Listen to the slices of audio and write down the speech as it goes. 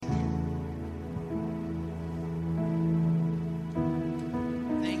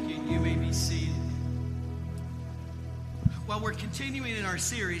Well, we're continuing in our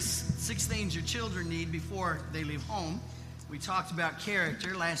series, 6 Things Your Children Need Before They Leave Home. We talked about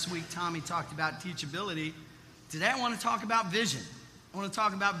character. Last week, Tommy talked about teachability. Today, I want to talk about vision.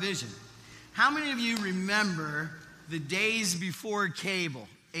 How many of you remember the days before cable?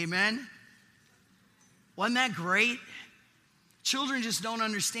 Amen? Wasn't that great? Children just don't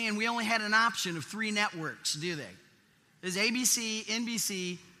understand. We only had an option of 3 networks, do they? There's ABC,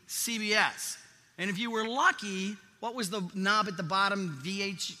 NBC, CBS. And if you were lucky, what was the knob at the bottom,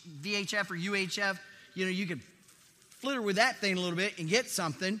 VHF or UHF? You know, you could flitter with that thing a little bit and get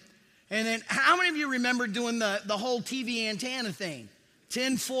something. And then how many of you remember doing the whole TV antenna thing?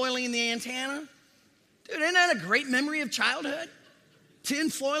 Tin foiling the antenna? Dude, isn't that a great memory of childhood? Tin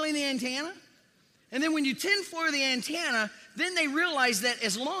foiling the antenna? And then when you tin foil the antenna, then they realize that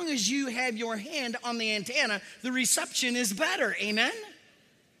as long as you have your hand on the antenna, the reception is better. Amen?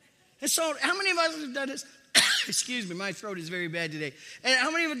 And so how many of us have done this? Excuse me, my throat is very bad today. And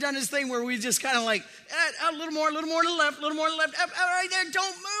how many of us have done this thing where we just kind of like, a little more to the left, a little more to the left. All right there,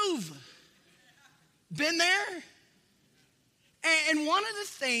 don't move. Been there? And one of the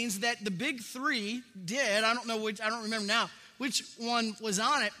things that the big 3 did, I don't remember now which one was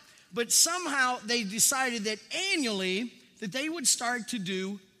on it, but somehow they decided that annually that they would start to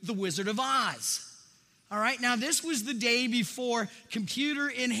do The Wizard of Oz. All right, now this was the day before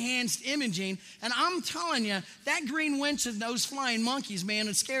computer-enhanced imaging, and I'm telling you, that green witch and those flying monkeys, man,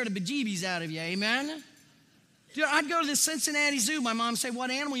 it scared the bejeebies out of you, amen? Dude, I'd go to the Cincinnati Zoo. My mom said,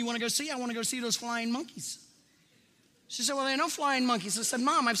 what animal you want to go see? I want to go see those flying monkeys. She said, well, there are no flying monkeys. I said,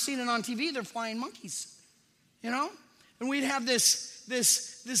 Mom, I've seen it on TV. They're flying monkeys, you know? And we'd have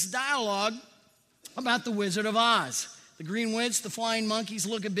this dialogue about the Wizard of Oz. The green witch, the flying monkeys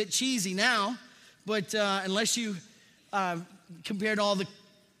look a bit cheesy now. But unless you compared all the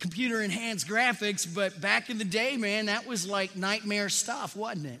computer-enhanced graphics, but back in the day, man, that was like nightmare stuff,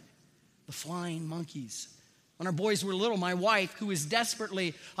 wasn't it? The flying monkeys. When our boys were little, my wife, who was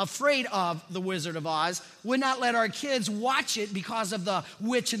desperately afraid of The Wizard of Oz, would not let our kids watch it because of the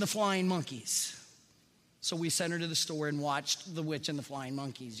witch and the flying monkeys. So we sent her to the store and watched The Witch and the Flying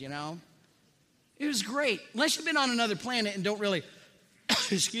Monkeys, you know? It was great. Unless you've been on another planet and don't really,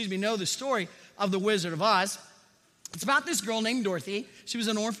 know the story of The Wizard of Oz. It's about this girl named Dorothy. She was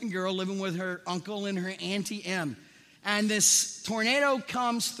an orphan girl living with her uncle and her Auntie Em. And this tornado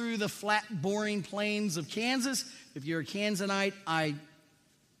comes through the flat, boring plains of Kansas. If you're a Kansasite, I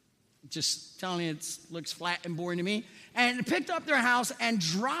just telling you, it looks flat and boring to me. And it picked up their house and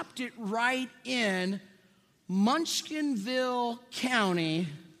dropped it right in Munchkinville County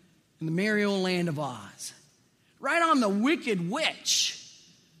in the merry old land of Oz. Right on the Wicked Witch.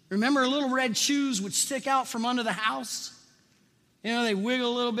 Remember, little red shoes would stick out from under the house? You know, they wiggle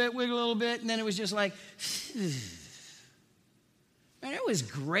a little bit, and then it was just like, man, it was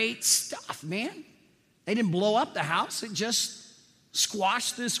great stuff, man. They didn't blow up the house. It just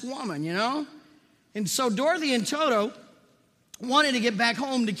squashed this woman, you know? And so Dorothy and Toto wanted to get back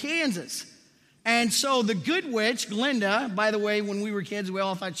home to Kansas. And so the good witch, Glinda, by the way, when we were kids, we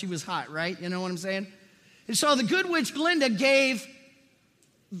all thought she was hot, right? You know what I'm saying? And so the good witch, Glinda, gave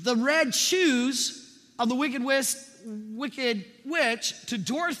the red shoes of the wicked witch to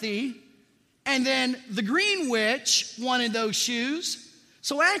Dorothy, and then the green witch wanted those shoes.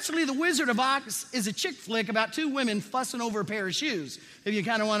 So actually, The Wizard of Oz is a chick flick about 2 women fussing over a pair of shoes, if you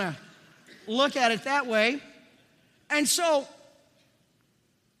kind of want to look at it that way. And so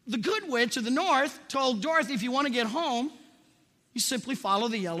the good witch of the north told Dorothy, if you want to get home, you simply follow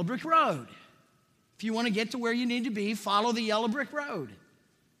the yellow brick road. If you want to get to where you need to be, follow the yellow brick road.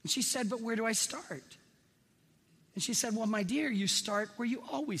 And she said, but where do I start? And she said, well, my dear, you start where you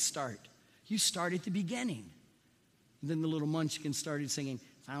always start. You start at the beginning. And then the little munchkin started singing,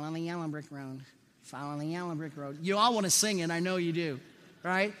 follow the yellow brick road, follow the yellow brick road. You all want to sing it, I know you do,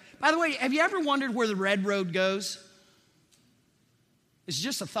 right? By the way, have you ever wondered where the red road goes? It's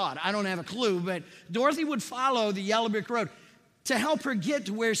just a thought. I don't have a clue, but Dorothy would follow the yellow brick road to help her get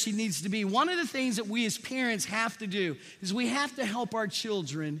to where she needs to be. One of the things that we as parents have to do is we have to help our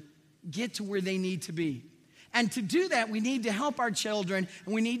children get to where they need to be. And to do that, we need to help our children,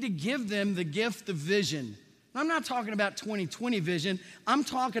 and we need to give them the gift of vision. I'm not talking about 20/20 vision. I'm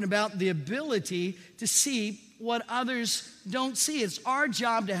talking about the ability to see what others don't see. It's our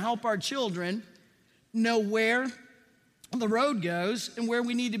job to help our children know where the road goes and where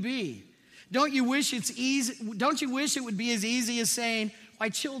we need to be. Don't you wish it's easy? Don't you wish it would be as easy as saying, "My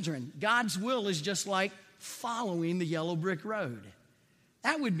children, God's will is just like following the yellow brick road."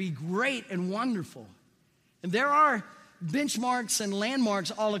 That would be great and wonderful. And there are benchmarks and landmarks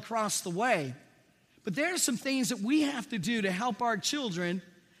all across the way. But there are some things that we have to do to help our children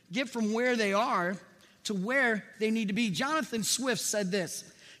get from where they are to where they need to be. Jonathan Swift said this.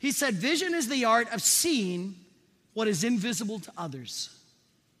 He said, vision is the art of seeing what is invisible to others.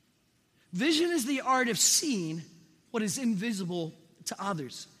 Vision is the art of seeing what is invisible to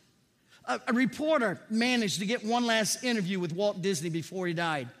others. A reporter managed to get one last interview with Walt Disney before he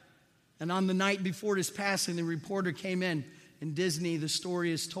died. And on the night before his passing, the reporter came in, and Disney, the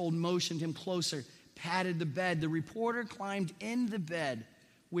story is told, motioned him closer, patted the bed. The reporter climbed in the bed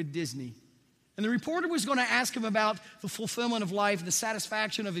with Disney. And the reporter was going to ask him about the fulfillment of life, the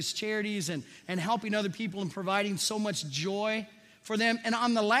satisfaction of his charities, and helping other people and providing so much joy for them. And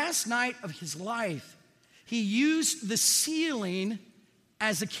on the last night of his life, he used the ceiling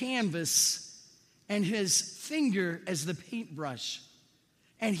as a canvas and his finger as the paintbrush.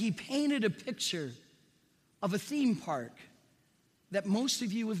 And he painted a picture of a theme park that most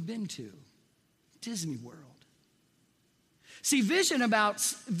of you have been to, Disney World. See, vision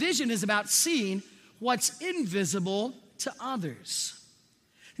is about seeing what's invisible to others.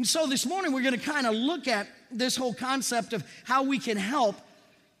 And so this morning we're going to kind of look at this whole concept of how we can help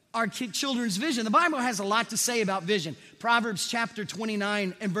our children's vision. The Bible has a lot to say about vision. Proverbs chapter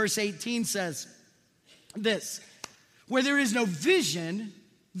 29 and verse 18 says this, where there is no vision,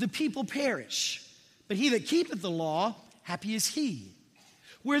 the people perish. But he that keepeth the law, happy is he.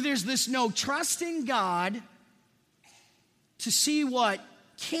 Where there's this no trust in God to see what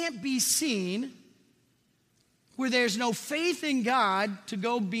can't be seen, where there's no faith in God to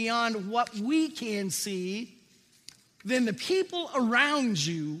go beyond what we can see, then the people around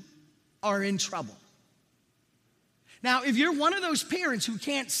you are in trouble. Now, if you're one of those parents who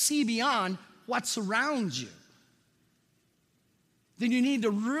can't see beyond what's around you, then you need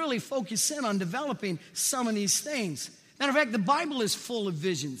to really focus in on developing some of these things. Matter of fact, the Bible is full of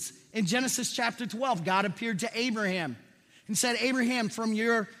visions. In Genesis chapter 12, God appeared to Abraham and said, Abraham, from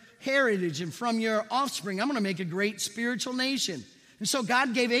your heritage and from your offspring, I'm going to make a great spiritual nation. And so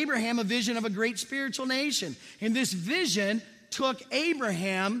God gave Abraham a vision of a great spiritual nation. And this vision took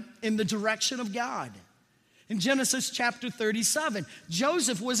Abraham in the direction of God. In Genesis chapter 37,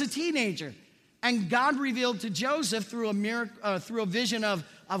 Joseph was a teenager. And God revealed to Joseph through a vision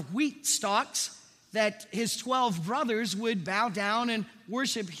of wheat stalks that his 12 brothers would bow down and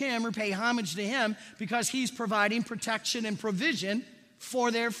worship him or pay homage to him because he's providing protection and provision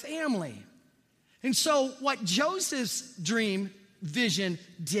for their family. And so what Joseph's dream vision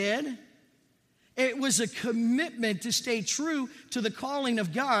did, it was a commitment to stay true to the calling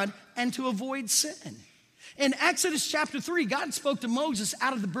of God and to avoid sin. In Exodus chapter 3, God spoke to Moses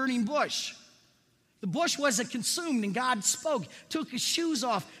out of the burning bush. The bush wasn't consumed, and God spoke, took his shoes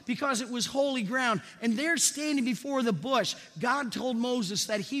off because it was holy ground. And there, standing before the bush, God told Moses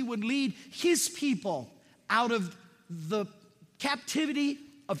that he would lead his people out of the captivity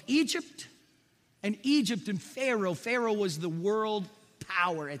of Egypt. And Egypt and Pharaoh. Pharaoh was the world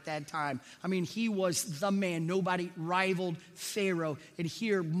power at that time. I mean, he was the man. Nobody rivaled Pharaoh. And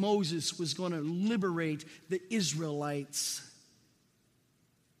here Moses was going to liberate the Israelites.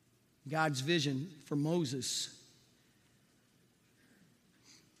 God's vision for Moses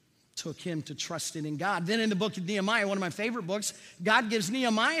took him to trusting in God. Then in the book of Nehemiah, one of my favorite books, God gives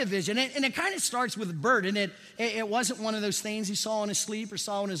Nehemiah a vision. And it kind of starts with a bird. And it wasn't one of those things he saw in his sleep or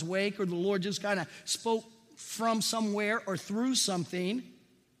saw in his wake, or the Lord just kind of spoke from somewhere or through something.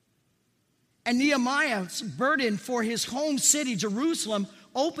 And Nehemiah's burden for his home city, Jerusalem,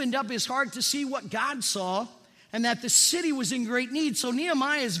 opened up his heart to see what God saw, and that the city was in great need. So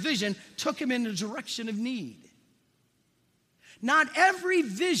Nehemiah's vision took him in the direction of need. Not every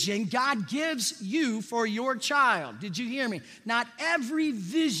vision God gives you for your child. Did you hear me? Not every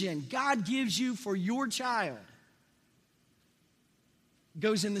vision God gives you for your child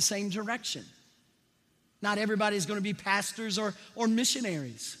goes in the same direction. Not everybody's going to be pastors or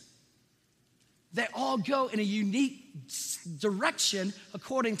missionaries. They all go in a unique direction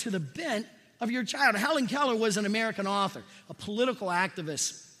according to the bent of your child. Helen Keller was an American author, a political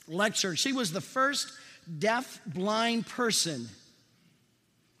activist, lecturer. She was the first deaf-blind person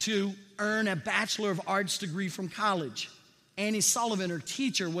to earn a Bachelor of Arts degree from college. Annie Sullivan, her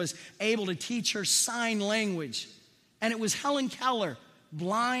teacher, was able to teach her sign language. And it was Helen Keller,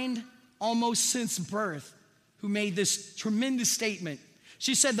 blind almost since birth, who made this tremendous statement.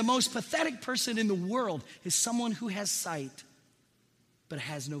 She said, the most pathetic person in the world is someone who has sight but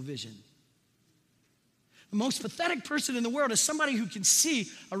has no vision. The most pathetic person in the world is somebody who can see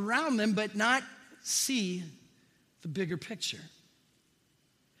around them but not see the bigger picture.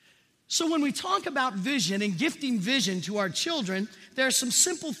 So when we talk about vision and gifting vision to our children, there are some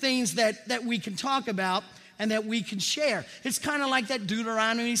simple things that we can talk about and that we can share. It's kind of like that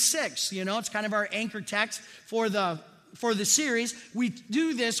Deuteronomy 6, it's kind of our anchor text for the series. We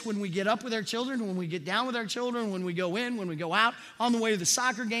do this when we get up with our children, when we get down with our children, when we go in, when we go out, on the way to the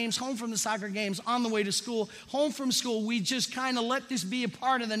soccer games, home from the soccer games, on the way to school, home from school. We just kind of let this be a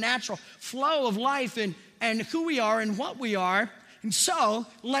part of the natural flow of life and who we are and what we are. And so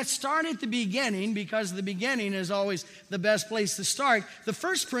let's start at the beginning, because the beginning is always the best place to start. The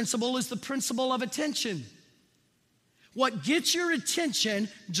first principle is the principle of attention. What gets your attention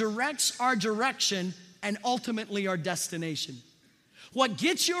directs our direction and ultimately our destination. What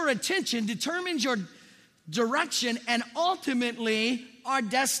gets your attention determines your direction and ultimately our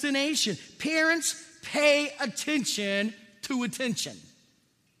destination. Parents, pay attention to attention.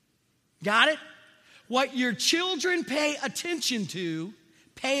 Got it? What your children pay attention to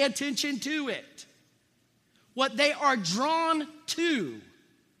it. What they are drawn to,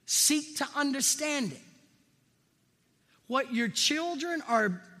 seek to understand it. What your children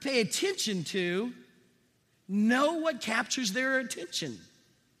pay attention to, know what captures their attention.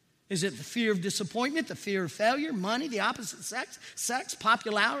 Is it the fear of disappointment, the fear of failure, money, the opposite sex,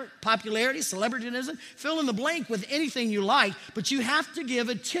 popularity, celebrityism? Fill in the blank with anything you like, but you have to give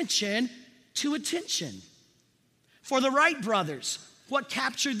attention to attention. For the Wright brothers, what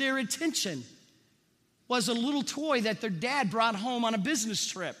captured their attention was a little toy that their dad brought home on a business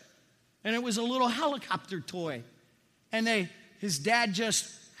trip. And it was a little helicopter toy. And his dad just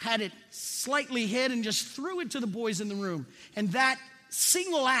had it slightly hid and just threw it to the boys in the room. And that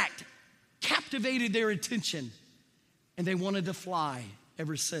single act captivated their attention. And they wanted to fly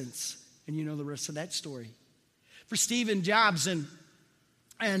ever since. And you know the rest of that story. For Steve Jobs and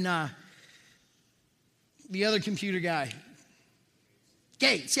the other computer guy,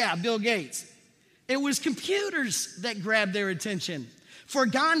 Bill Gates. It was computers that grabbed their attention. For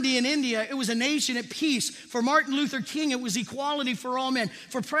Gandhi in India, it was a nation at peace. For Martin Luther King, it was equality for all men.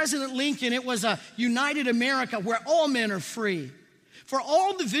 For President Lincoln, it was a united America where all men are free. For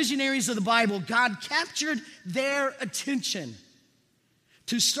all the visionaries of the Bible, God captured their attention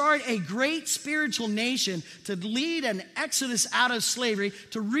to start a great spiritual nation, to lead an exodus out of slavery,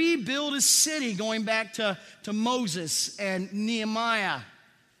 to rebuild a city going back to Moses and Nehemiah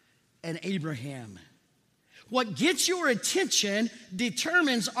and Abraham. What gets your attention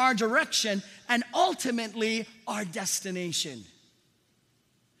determines our direction and ultimately our destination.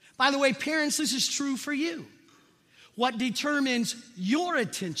 By the way, parents, this is true for you. What determines your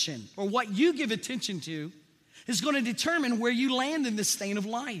attention, or what you give attention to, is going to determine where you land in this thing of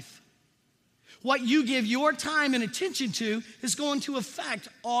life. What you give your time and attention to is going to affect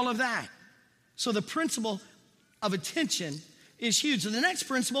all of that. So the principle of attention is huge. And the next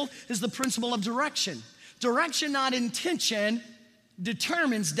principle is the principle of direction. Direction, not intention,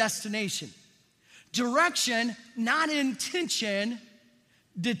 determines destination. Direction, not intention,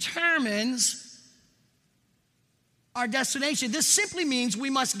 determines our destination. This simply means we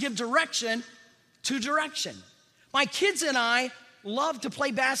must give direction to direction. My kids and I love to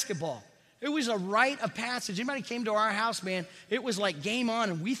play basketball. It was a rite of passage. Anybody came to our house, man, it was like game on,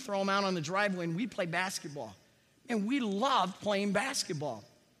 and we throw them out on the driveway and we play basketball. And we loved playing basketball.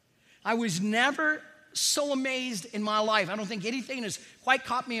 I was never so amazed in my life. I don't think anything has quite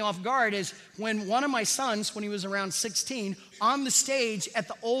caught me off guard as when one of my sons, when he was around 16, on the stage at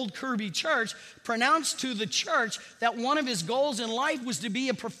the old Kirby church, pronounced to the church that one of his goals in life was to be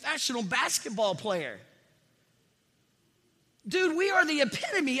a professional basketball player. Dude, we are the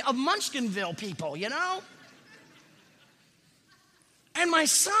epitome of Munchkinville people, you know? And my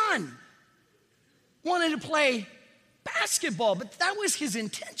son wanted to play basketball, but that was his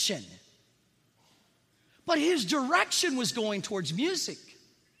intention. But his direction was going towards music.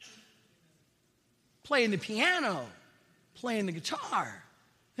 Playing the piano, playing the guitar.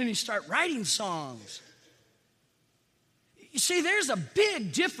 Then you start writing songs. You see, there's a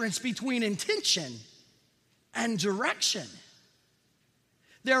big difference between intention and direction.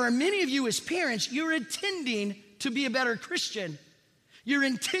 There are many of you as parents, you're intending to be a better Christian. You're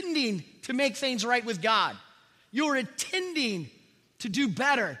intending to make things right with God. You're intending to do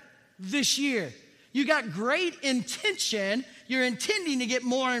better this year. You got great intention. You're intending to get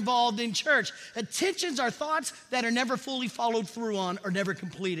more involved in church. Intentions are thoughts that are never fully followed through on or never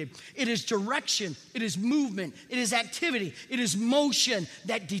completed. It is direction. It is movement. It is activity. It is motion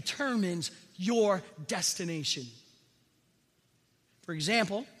that determines your destination. For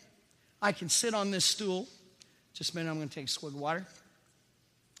example, I can sit on this stool. Just a minute, I'm going to take a swig of water.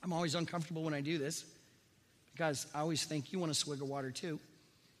 I'm always uncomfortable when I do this because I always think you want a swig of water too.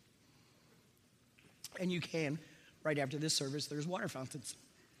 And you can, right after this service, there's water fountains.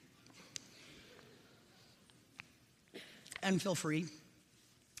 And feel free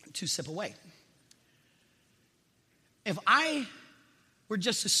to sip away. If I were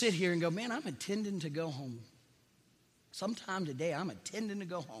just to sit here and go, man, I'm intending to go home. Sometime today, I'm intending to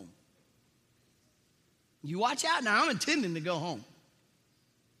go home. You watch out now, I'm intending to go home.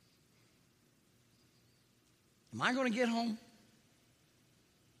 Am I going to get home?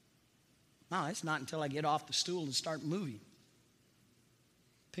 No, it's not until I get off the stool and start moving.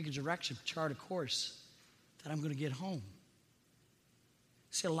 Pick a direction, chart a course, that I'm going to get home.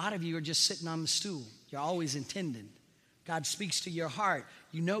 See, a lot of you are just sitting on the stool. You're always intending. God speaks to your heart.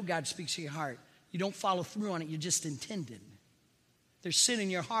 You know God speaks to your heart. You don't follow through on it. You're just intending. There's sin in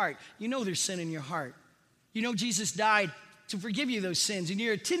your heart. You know there's sin in your heart. You know Jesus died to forgive you those sins, and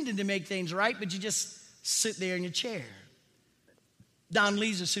you're intending to make things right, but you just sit there in your chair. Don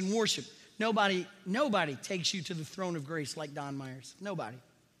leads us in worship. Nobody takes you to the throne of grace like Don Myers. Nobody.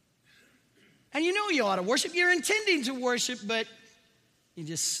 And you know you ought to worship. You're intending to worship, but you're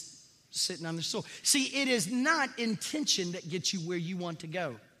just sitting on the stool. See, it is not intention that gets you where you want to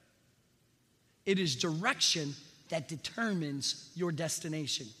go. It is direction that determines your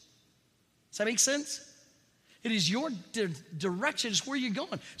destination. Does that make sense? It is your direction, it's where you're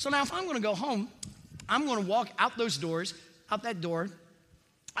going. So now if I'm going to go home, I'm going to walk out those doors, out that door.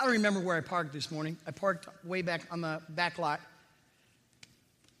 I don't remember where I parked this morning. I parked way back on the back lot.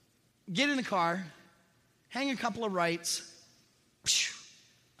 Get in the car, hang a couple of rights.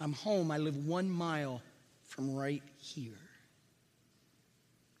 I'm home. I live 1 mile from right here.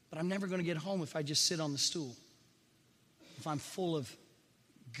 But I'm never going to get home if I just sit on the stool, if I'm full of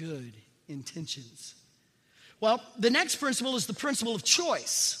good intentions. Well, the next principle is the principle of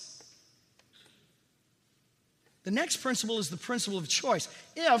choice. The next principle is the principle of choice.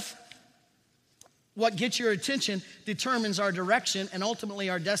 If what gets your attention determines our direction and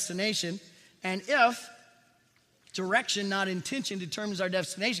ultimately our destination, and if direction, not intention, determines our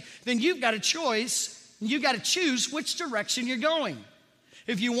destination, then you've got a choice. You've got to choose which direction you're going.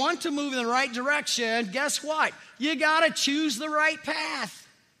 If you want to move in the right direction, guess what? You got to choose the right path.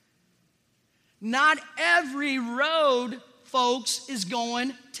 Not every road, folks, is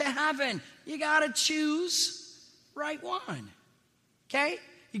going to heaven. You got to choose right one. Okay?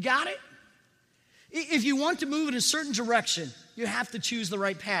 You got it? If you want to move in a certain direction, you have to choose the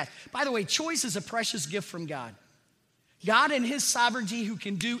right path. By the way, choice is a precious gift from God. God in his sovereignty, who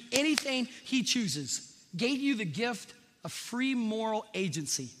can do anything he chooses, gave you the gift of free moral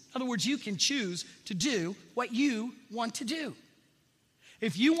agency. In other words, you can choose to do what you want to do.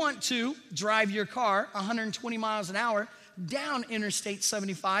 If you want to drive your car 120 miles an hour down Interstate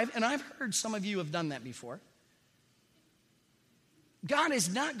 75, and I've heard some of you have done that before, God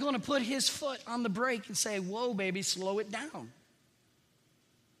is not going to put his foot on the brake and say, whoa, baby, slow it down.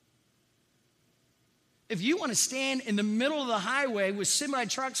 If you want to stand in the middle of the highway with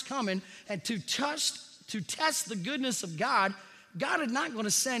semi-trucks coming and to test the goodness of God, God is not going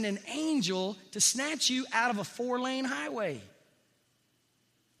to send an angel to snatch you out of a 4-lane highway.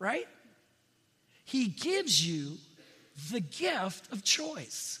 Right? He gives you the gift of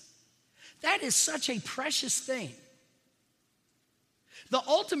choice. That is such a precious thing. The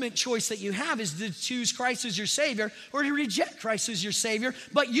ultimate choice that you have is to choose Christ as your Savior or to reject Christ as your Savior.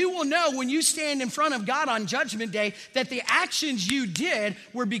 But you will know when you stand in front of God on Judgment Day that the actions you did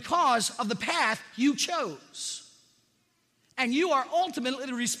were because of the path you chose. And you are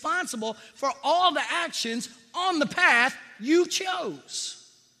ultimately responsible for all the actions on the path you chose.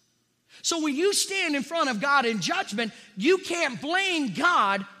 So when you stand in front of God in judgment, you can't blame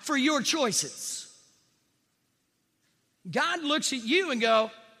God for your choices. God looks at you and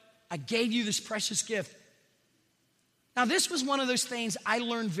go, I gave you this precious gift. Now, this was one of those things I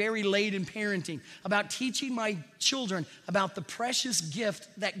learned very late in parenting, about teaching my children about the precious gift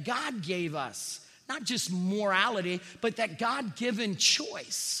that God gave us. Not just morality, but that God-given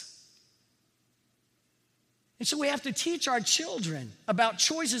choice. And so we have to teach our children about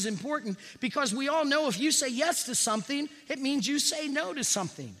choice is important, because we all know if you say yes to something, it means you say no to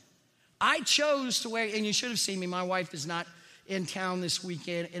something. I chose to wear, and you should have seen me, my wife is not in town this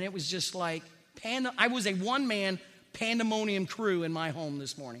weekend, and it was just like, I was a one-man pandemonium crew in my home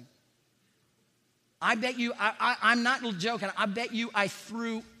this morning. I bet you, I'm not joking, I bet you I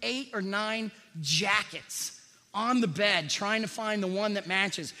threw 8 or 9 jackets on the bed trying to find the one that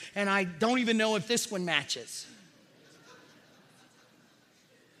matches, and I don't even know if this one matches.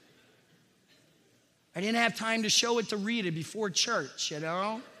 I didn't have time to show it to Rita before church, you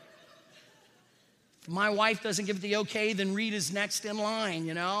know. If my wife doesn't give it the okay, then Rita's next in line,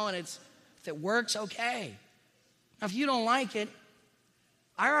 you know, and it's If it works, okay. Now, if you don't like it,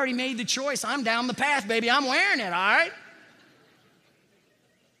 I already made the choice. I'm down the path, baby. I'm wearing it, all right?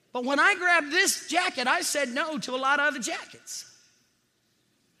 But when I grabbed this jacket, I said no to a lot of other jackets.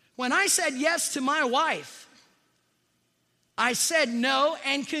 When I said yes to my wife, I said no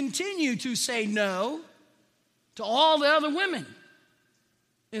and continue to say no to all the other women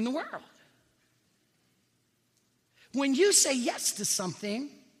in the world. When you say yes to something,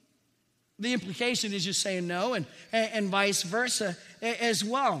 the implication is you're saying no, and vice versa as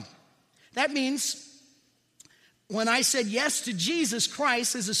well. That means when I said yes to Jesus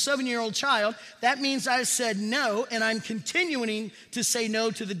Christ as a 7-year-old child, that means I said no, and I'm continuing to say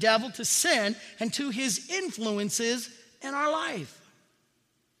no to the devil, to sin, and to his influences in our life.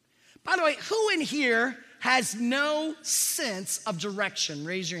 By the way, who in here has no sense of direction?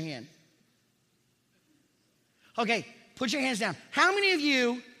 Raise your hand. Okay, put your hands down. How many of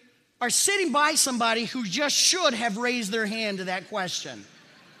you are sitting by somebody who just should have raised their hand to that question?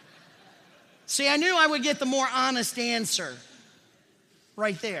 See, I knew I would get the more honest answer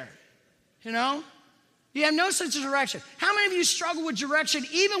right there. You know? You have no sense of direction. How many of you struggle with direction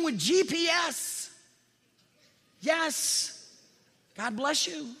even with GPS? Yes. God bless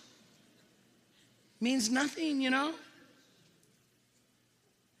you. Means nothing, you know?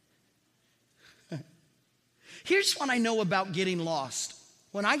 Here's what I know about getting lost.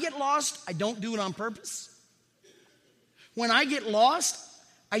 When I get lost, I don't do it on purpose. When I get lost,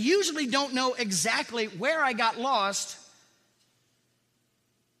 I usually don't know exactly where I got lost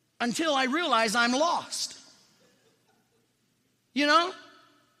until I realize I'm lost. You know?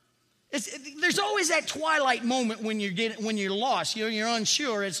 There's always that twilight moment when you're lost. You're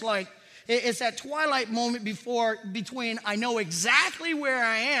unsure. It's like it's that twilight moment between I know exactly where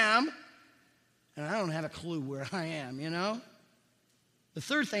I am and I don't have a clue where I am, you know? The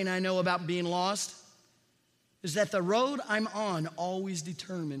third thing I know about being lost is that the road I'm on always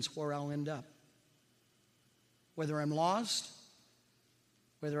determines where I'll end up. Whether I'm lost,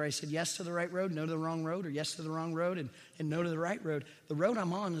 whether I said yes to the right road, no to the wrong road, or yes to the wrong road and no to the right road, the road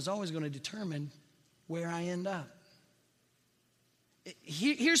I'm on is always going to determine where I end up.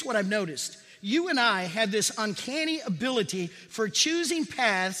 Here's what I've noticed. You and I have this uncanny ability for choosing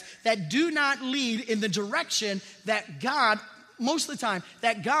paths that do not lead in the direction that God, most of the time,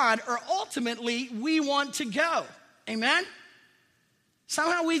 that God or ultimately we want to go. Amen?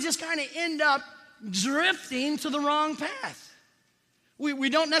 Somehow we just kind of end up drifting to the wrong path. We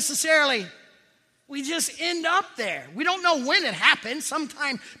don't necessarily, we just end up there. We don't know when it happened.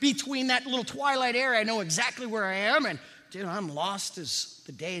 Sometime between that little twilight area, I know exactly where I am, and dude, I'm lost as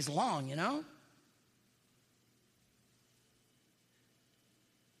the day is long, you know?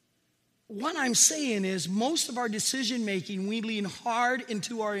 What I'm saying is most of our decision making, we lean hard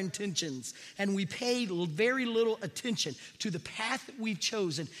into our intentions and we pay very little attention to the path that we've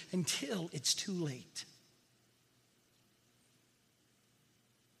chosen until it's too late.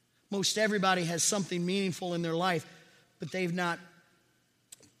 Most everybody has something meaningful in their life, but they've not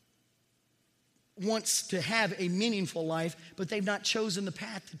wants to have a meaningful life, but they've not chosen the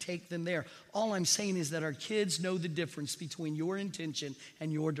path to take them there. All I'm saying is that our kids know the difference between your intention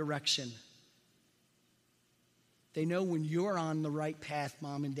and your direction. They know when you're on the right path,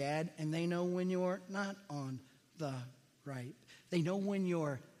 mom and dad, and they know when you're not on the right. They know when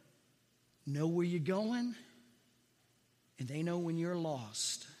know where you're going, and they know when you're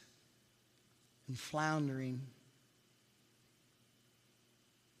lost and floundering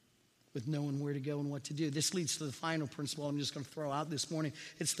with knowing where to go and what to do. This leads to the final principle I'm just going to throw out this morning.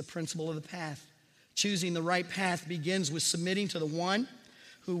 It's the principle of the path. Choosing the right path begins with submitting to the one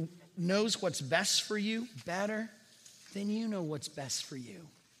who knows what's best for you better than you know what's best for you.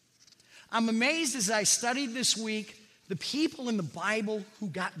 I'm amazed as I studied this week the people in the Bible who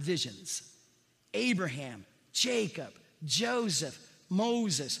got visions. Abraham, Jacob, Joseph,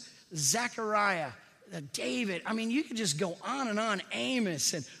 Moses, Zechariah, David. I mean, you could just go on and on.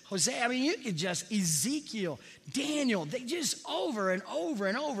 Amos and Hosea. I mean, you could just Ezekiel, Daniel. They just over and over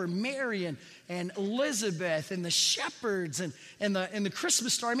and over. Mary and Elizabeth and the shepherds and the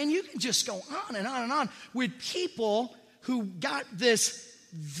Christmas story. I mean, you can just go on and on and on with people who got this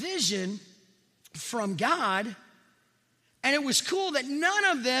vision from God. And it was cool that none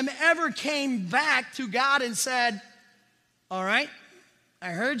of them ever came back to God and said, all right, I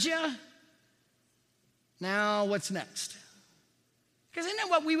heard you. Now, what's next? Because isn't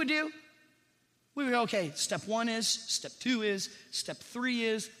that what we would do? We would go, okay, step 1 is, step 2 is, step 3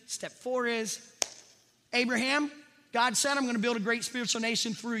 is, step 4 is. Abraham, God said, I'm going to build a great spiritual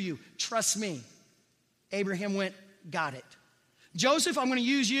nation through you. Trust me. Abraham went, got it. Joseph, I'm going to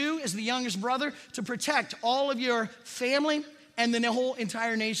use you as the youngest brother to protect all of your family and the whole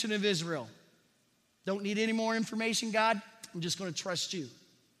entire nation of Israel. Don't need any more information, God. I'm just going to trust you.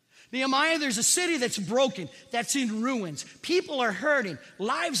 Nehemiah, there's a city that's broken, that's in ruins. People are hurting.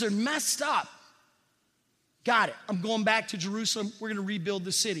 Lives are messed up. Got it. I'm going back to Jerusalem. We're going to rebuild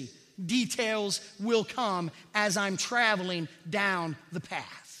the city. Details will come as I'm traveling down the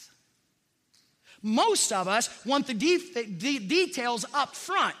path. Most of us want the details up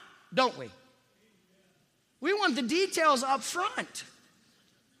front, don't we? We want the details up front.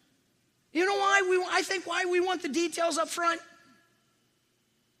 You know why I think why we want the details up front?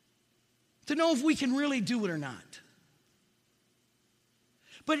 To know if we can really do it or not.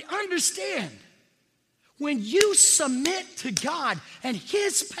 But understand, when you submit to God and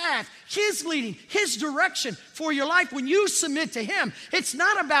His path, His leading, His direction for your life, when you submit to Him, it's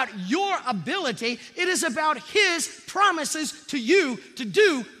not about your ability, it is about His promises to you to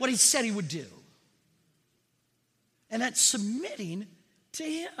do what He said He would do. And that's submitting to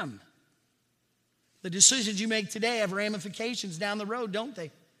Him. The decisions you make today have ramifications down the road, don't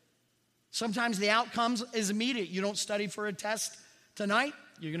they? Sometimes the outcome is immediate. You don't study for a test tonight,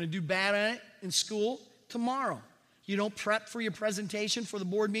 you're going to do bad at it in school tomorrow. You don't prep for your presentation for the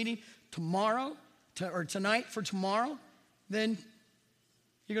board meeting tomorrow or tonight for tomorrow, then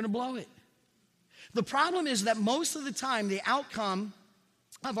you're going to blow it. The problem is that most of the time the outcome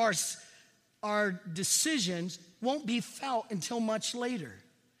of our decisions won't be felt until much later.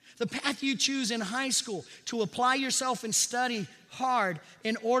 The path you choose in high school to apply yourself and study hard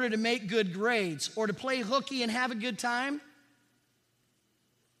in order to make good grades or to play hooky and have a good time,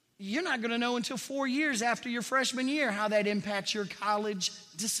 you're not going to know until 4 years after your freshman year how that impacts your college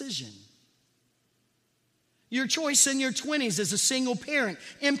decision. Your choice in your 20s as a single parent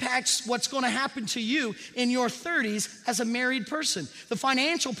impacts what's going to happen to you in your 30s as a married person. The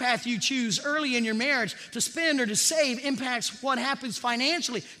financial path you choose early in your marriage to spend or to save impacts what happens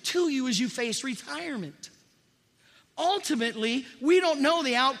financially to you as you face retirement. Ultimately, we don't know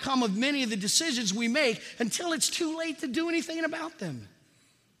the outcome of many of the decisions we make until it's too late to do anything about them.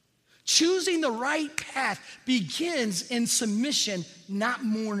 Choosing the right path begins in submission, not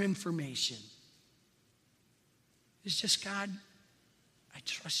more information. It's just, God, I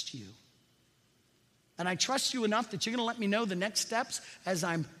trust you. And I trust you enough that you're going to let me know the next steps as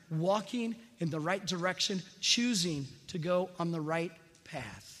I'm walking in the right direction, choosing to go on the right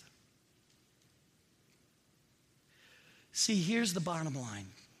path. See, here's the bottom line.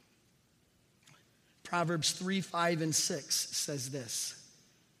 Proverbs 3, 5, and 6 says this.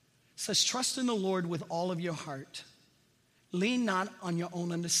 It says, trust in the Lord with all of your heart. Lean not on your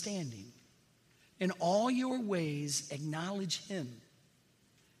own understanding. In all your ways, acknowledge Him.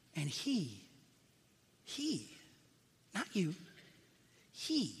 And He, not you,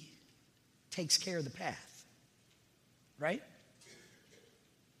 He takes care of the path. Right?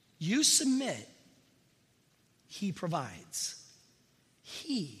 You submit, He provides.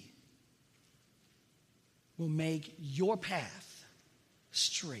 He will make your path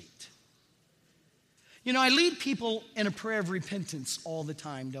straight. You know, I lead people in a prayer of repentance all the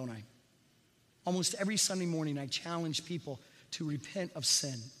time, don't I? Almost every Sunday morning, I challenge people to repent of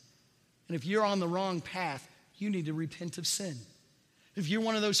sin. And if you're on the wrong path, you need to repent of sin. If you're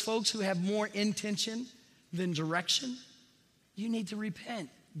one of those folks who have more intention than direction, you need to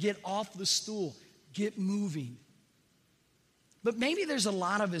repent. Get off the stool. Get moving. But maybe there's a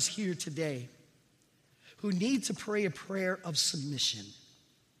lot of us here today who need to pray a prayer of submission.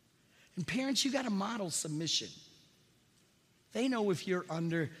 And parents, you got to model submission. They know if you're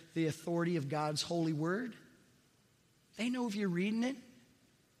under the authority of God's holy word. They know if you're reading it.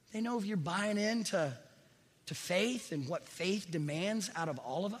 They know if you're buying into faith and what faith demands out of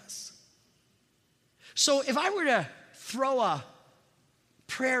all of us. So if I were to throw a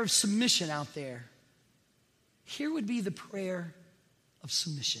prayer of submission out there, here would be the prayer of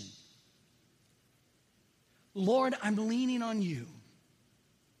submission. Lord, I'm leaning on you,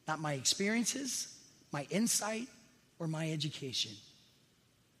 not my experiences, my insight, or my education.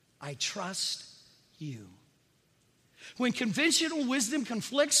 I trust you. When conventional wisdom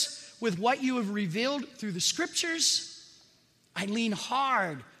conflicts with what you have revealed through the scriptures, I lean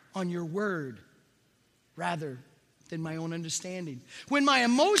hard on your word rather than my own understanding. When my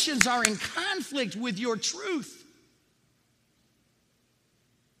emotions are in conflict with your truth,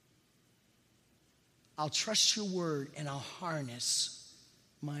 I'll trust your word and I'll harness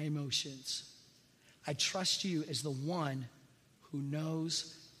my emotions. I trust you as the one who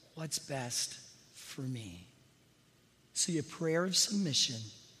knows what's best for me. See, a prayer of submission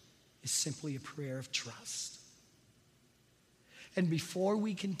is simply a prayer of trust. And before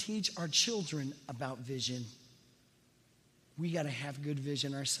we can teach our children about vision, we got to have good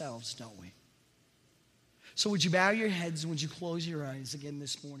vision ourselves, don't we? So would you bow your heads and would you close your eyes again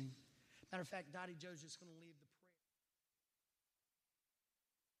this morning? Matter of fact, Dottie Joe's just going to leave the